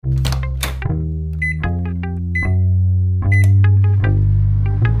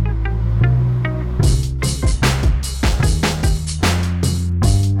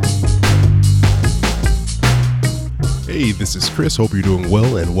this is Chris. Hope you're doing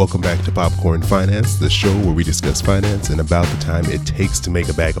well, and welcome back to Popcorn Finance, the show where we discuss finance and about the time it takes to make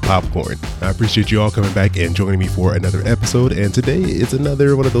a bag of popcorn. I appreciate you all coming back and joining me for another episode, and today it's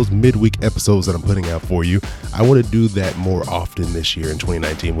another one of those midweek episodes that I'm putting out for you. I want to do that more often this year in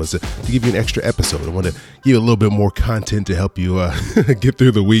 2019, was to give you an extra episode. I want to give you a little bit more content to help you get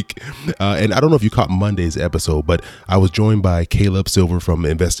through the week. And I don't know if you caught Monday's episode, but I was joined by Caleb Silver from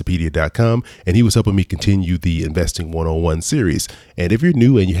Investopedia.com, and he was helping me continue the Investing 101 series. And if you're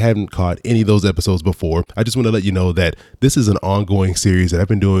new and you haven't caught any of those episodes before, I just want to let you know that this is an ongoing series that I've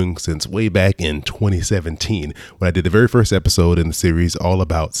been doing since way back in 2017 when I did the very first episode in the series all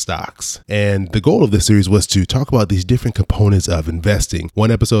about stocks. And the goal of this series was to talk about these different components of investing,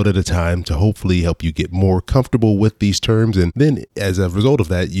 one episode at a time, to hopefully help you get more comfortable with these terms. And then as a result of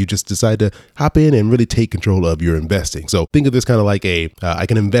that, you just decide to hop in and really take control of your investing. So think of this kind of like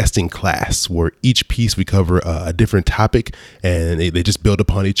an investing class where each piece we cover a different topic and they just build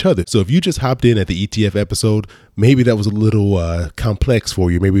upon each other. So if you just hopped in at the ETF episode, maybe that was a little complex for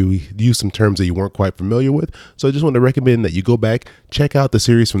you. Maybe we used some terms that you weren't quite familiar with. So I just want to recommend that you go back, check out the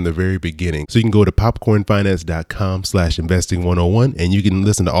series from the very beginning. So you can go to popcornfinance.com/investing101 and you can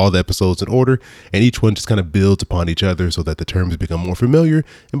listen to all the episodes in order, and each one just kind of builds upon each other so that the terms become more familiar.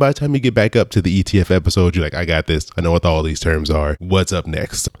 And by the time you get back up to the ETF episode, you're like, I got this. I know what all these terms are. What's up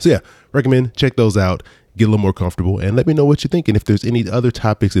next? So yeah, recommend check those out. Get a little more comfortable and let me know what you think, and if there's any other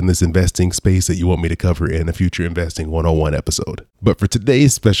topics in this investing space that you want me to cover in a future Investing 101 episode. But for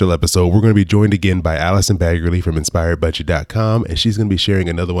today's special episode, we're going to be joined again by Allison Baggerly from InspiredBudget.com, and she's going to be sharing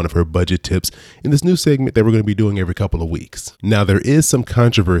another one of her budget tips in this new segment that we're going to be doing every couple of weeks. Now, there is some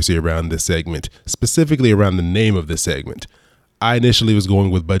controversy around this segment, specifically around the name of this segment. I initially was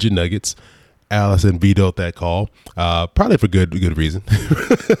going with Budget Nuggets. Allison vetoed that call, probably for good reason.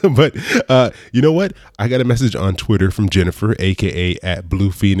 But you know what? I got a message on Twitter from Jennifer, aka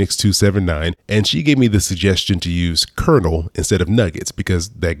 @BluePhoenix279, and she gave me the suggestion to use Kernel instead of Nuggets because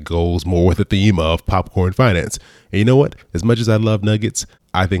that goes more with the theme of popcorn finance. And you know what? As much as I love Nuggets,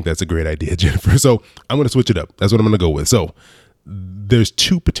 I think that's a great idea, Jennifer. So I'm going to switch it up. That's what I'm going to go with. So there's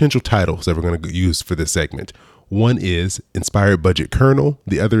two potential titles that we're going to use for this segment. One is Inspired Budget Kernel.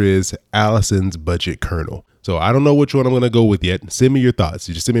 The other is Allison's Budget Kernel. So I don't know which one I'm going to go with yet. Send me your thoughts.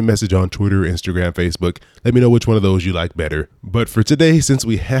 You just send me a message on Twitter, Instagram, Facebook. Let me know which one of those you like better. But for today, since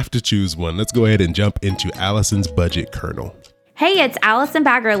we have to choose one, let's go ahead and jump into Allison's Budget Kernel. Hey, it's Allison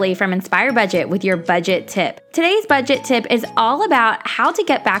Baggerly from Inspired Budget with your budget tip. Today's budget tip is all about how to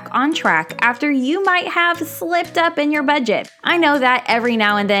get back on track after you might have slipped up in your budget. I know that every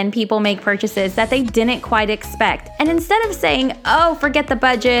now and then people make purchases that they didn't quite expect. And instead of saying, oh, forget the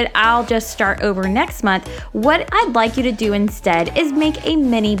budget, I'll just start over next month, what I'd like you to do instead is make a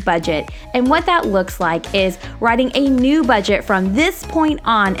mini budget. And what that looks like is writing a new budget from this point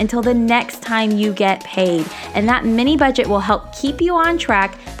on until the next time you get paid. And that mini budget will help keep you on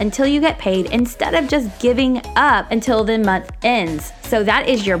track until you get paid instead of just giving up until the month ends. So that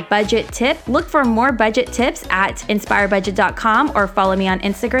is your budget tip. Look for more budget tips at InspiredBudget.com or follow me on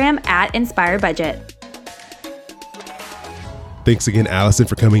Instagram at InspiredBudget. Thanks again, Allison,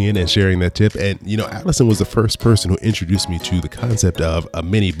 for coming in and sharing that tip. And, you know, Allison was the first person who introduced me to the concept of a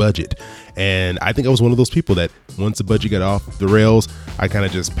mini budget. And I think I was one of those people that once the budget got off the rails, I kind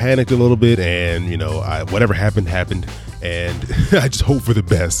of just panicked a little bit and, you know, whatever happened. And I just hope for the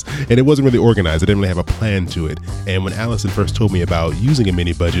best. And it wasn't really organized. I didn't really have a plan to it. And when Allison first told me about using a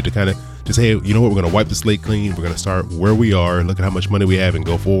mini budget to kind of just, hey, you know what, we're going to wipe the slate clean. We're going to start where we are, look at how much money we have and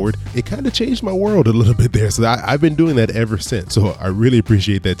go forward. It kind of changed my world a little bit there. So I've been doing that ever since. So I really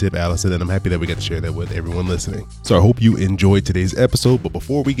appreciate that tip, Allison. And I'm happy that we got to share that with everyone listening. So I hope you enjoyed today's episode. But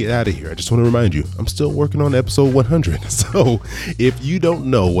before we get out of here, I just want to remind you, I'm still working on episode 100. So if you don't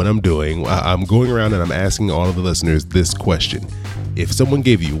know what I'm doing, I'm going around and I'm asking all of the listeners this question. If someone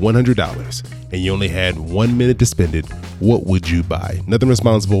gave you $100 and you only had 1 minute to spend it, what would you buy? Nothing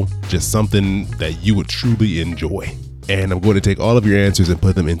responsible, just something that you would truly enjoy. And I'm going to take all of your answers and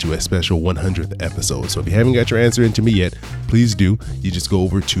put them into a special 100th episode. So if you haven't got your answer into me yet, please do. You just go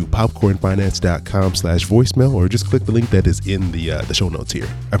over to popcornfinance.com/voicemail or just click the link that is in the show notes here.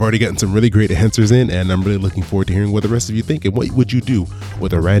 I've already gotten some really great answers in, and I'm really looking forward to hearing what the rest of you think and what would you do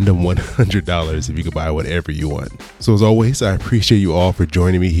with a random $100 if you could buy whatever you want. So as always, I appreciate you all for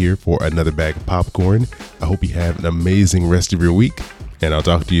joining me here for another bag of popcorn. I hope you have an amazing rest of your week, and I'll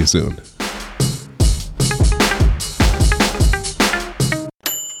talk to you soon.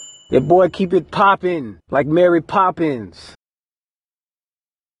 Yeah, boy, keep it poppin' like Mary Poppins.